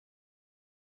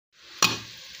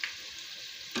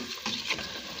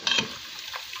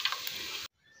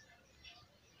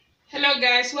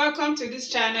guys, welcome to this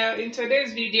channel. In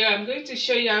today's video I'm going to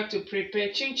show you how to prepare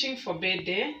chin chin for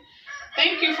birthday.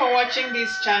 Thank you for watching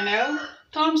this channel.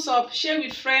 Thumbs up, share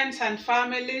with friends and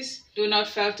families. Do not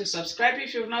fail to subscribe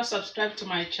if you've not subscribed to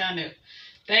my channel.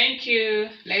 Thank you.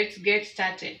 Let's get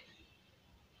started.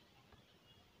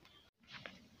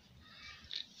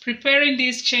 Preparing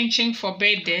this chin chin for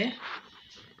birthday,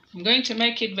 I'm going to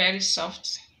make it very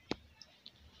soft.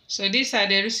 So these are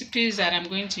the recipes that I'm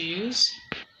going to use.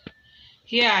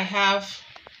 Here I have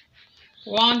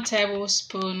 1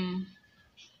 tablespoon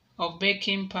of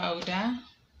baking powder,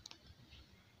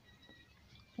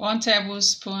 1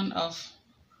 tablespoon of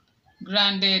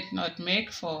grounded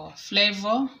nutmeg for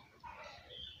flavor,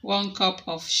 1 cup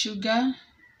of sugar,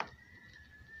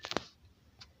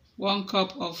 1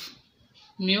 cup of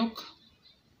milk,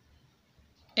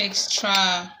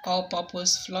 extra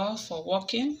all-purpose flour for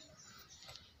working,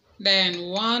 then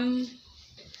 1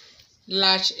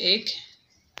 large egg.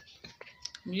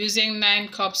 I'm using 9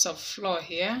 cups of flour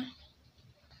here,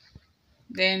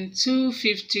 then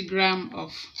 250 grams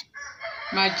of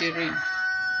margarine.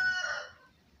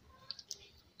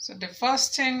 So the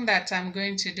first thing that I'm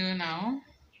going to do now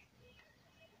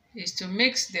is to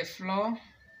mix the flour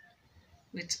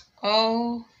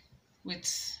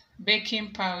with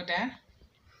baking powder.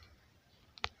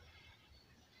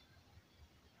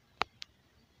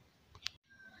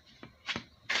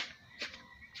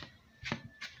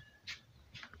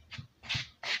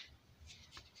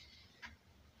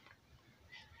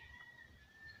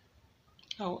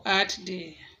 I'll add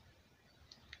the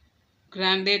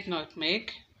grounded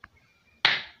nutmeg.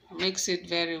 Mix it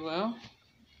very well.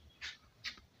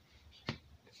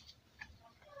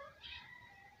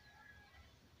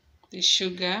 The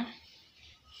sugar.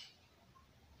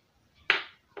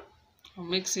 I'll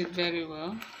mix it very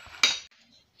well.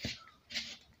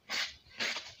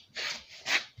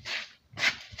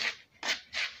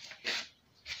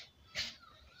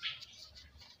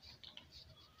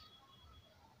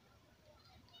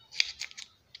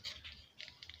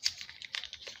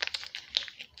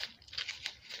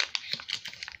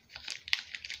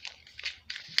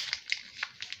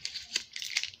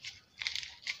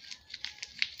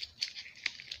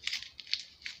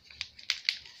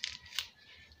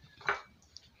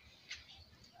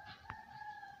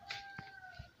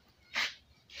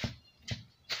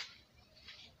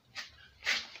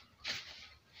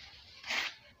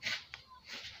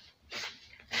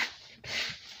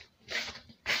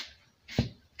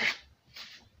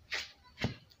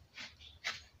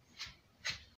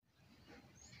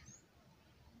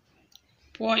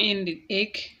 Pour in the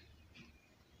egg.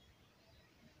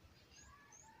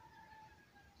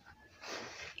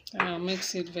 And I'll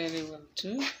mix it very well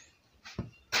too.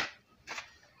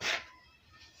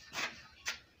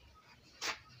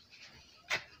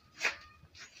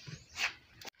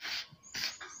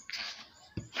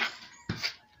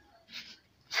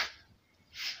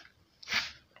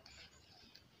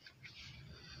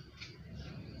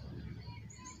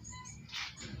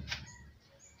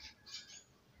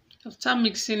 After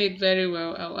mixing it very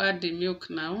well, I'll add the milk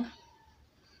now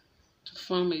to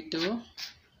form a dough.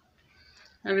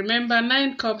 And remember,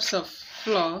 9 cups of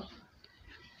flour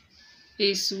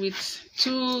is with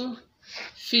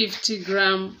 250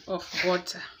 grams of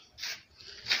butter.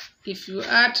 If you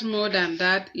add more than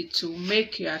that, it will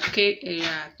make your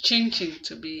chin chin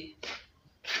to be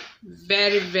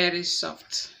very, very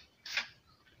soft.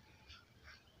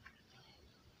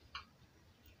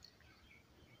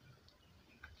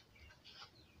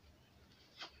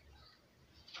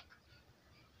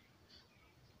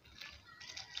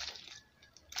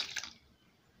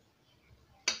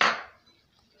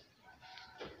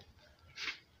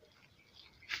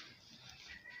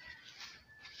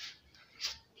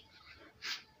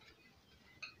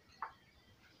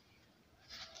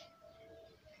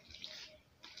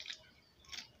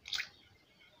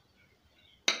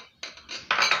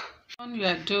 On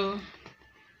your dough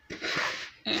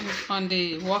and on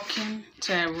the working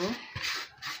table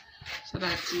so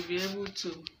that you'll be able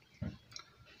to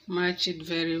match it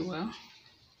very well.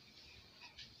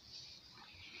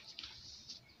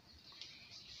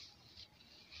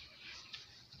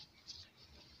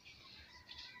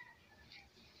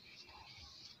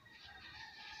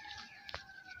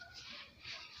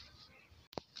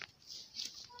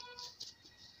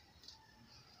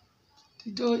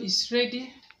 The dough is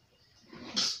ready.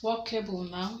 It's workable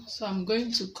now, so I'm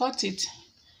going to cut it,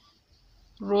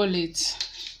 roll it.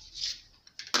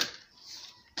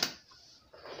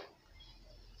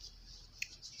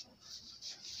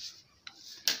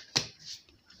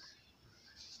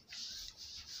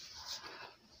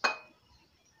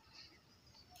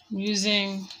 I'm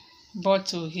using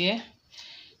bottle here.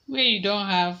 Where you don't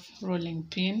have rolling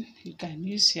pin, you can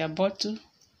use your bottle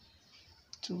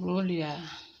to roll your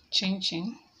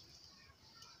chin-chin.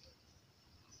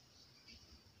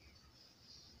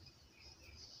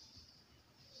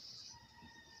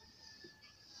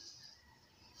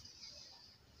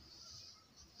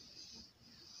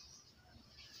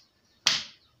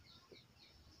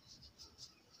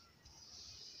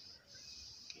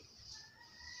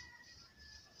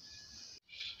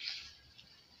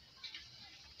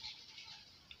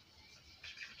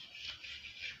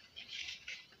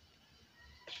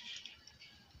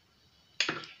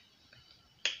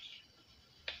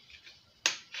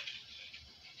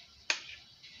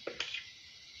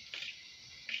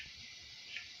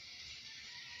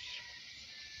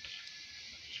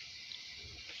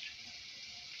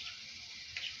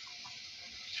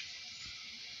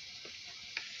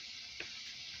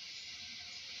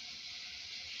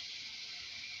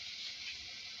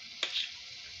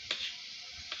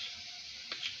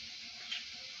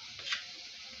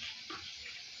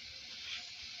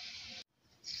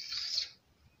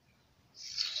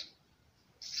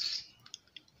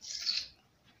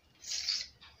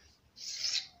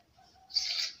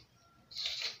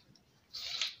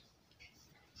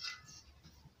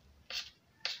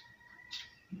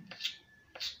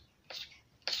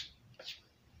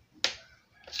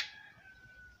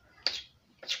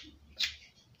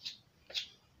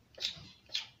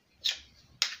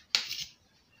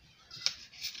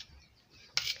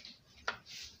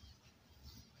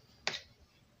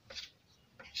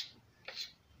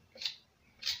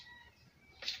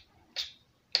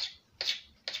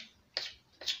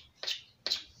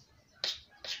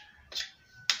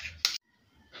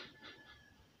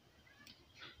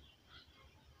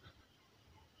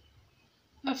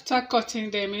 After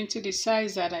cutting them into the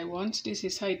size that I want, this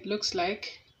is how it looks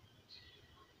like.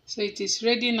 So it is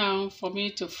ready now for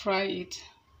me to fry it.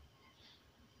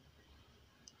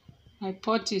 My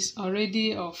pot is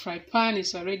already, or fry pan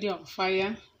is already on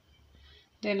fire.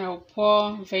 Then I'll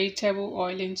pour vegetable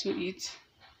oil into it.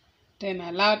 Then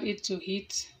allow it to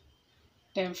heat.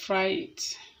 Then fry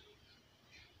it.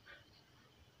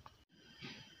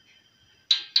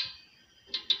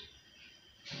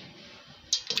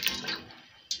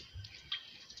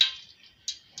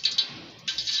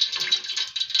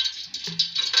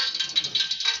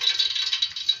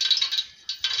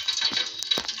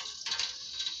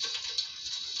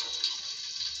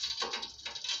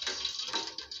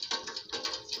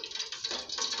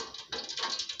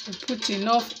 Put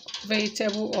enough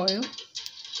vegetable oil,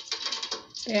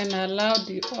 then allow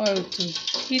the oil to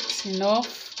heat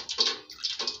enough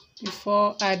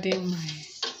before adding my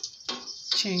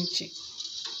chin-chin.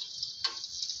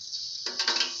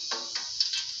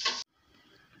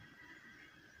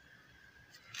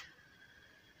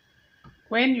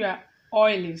 When your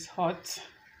oil is hot,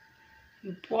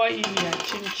 you pour in your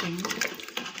chin-chin.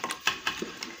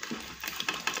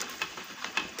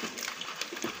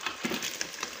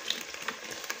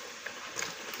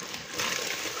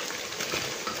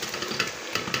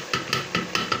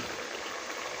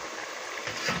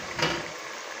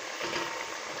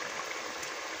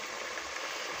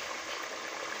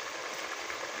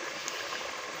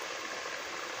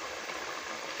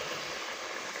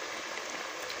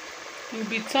 You'll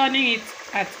be turning it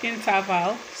at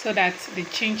interval so that the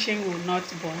chin-chin will not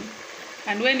burn.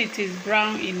 And when it is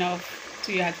brown enough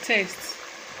to your taste,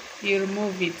 you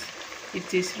remove it.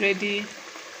 It is ready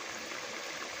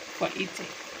for eating.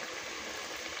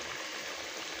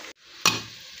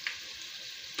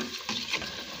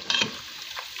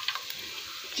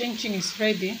 Chin-chin is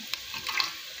ready,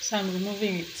 so I'm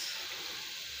removing it.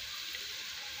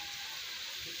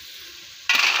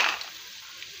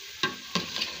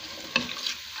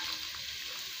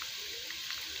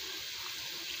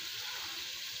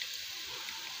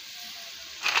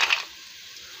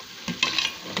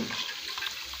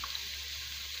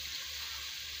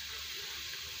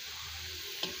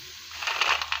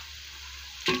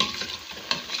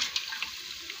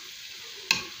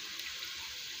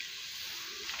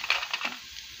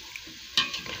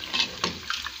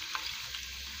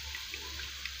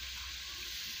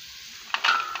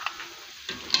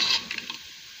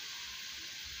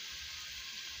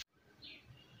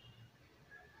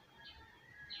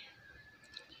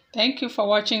 Thank you for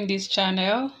watching this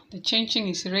channel. The chin-chin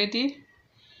is ready.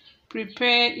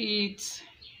 Prepare it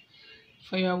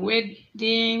for your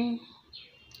wedding,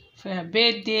 for your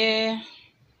birthday,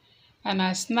 and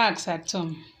as snacks at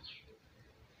home.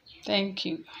 Thank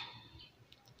you.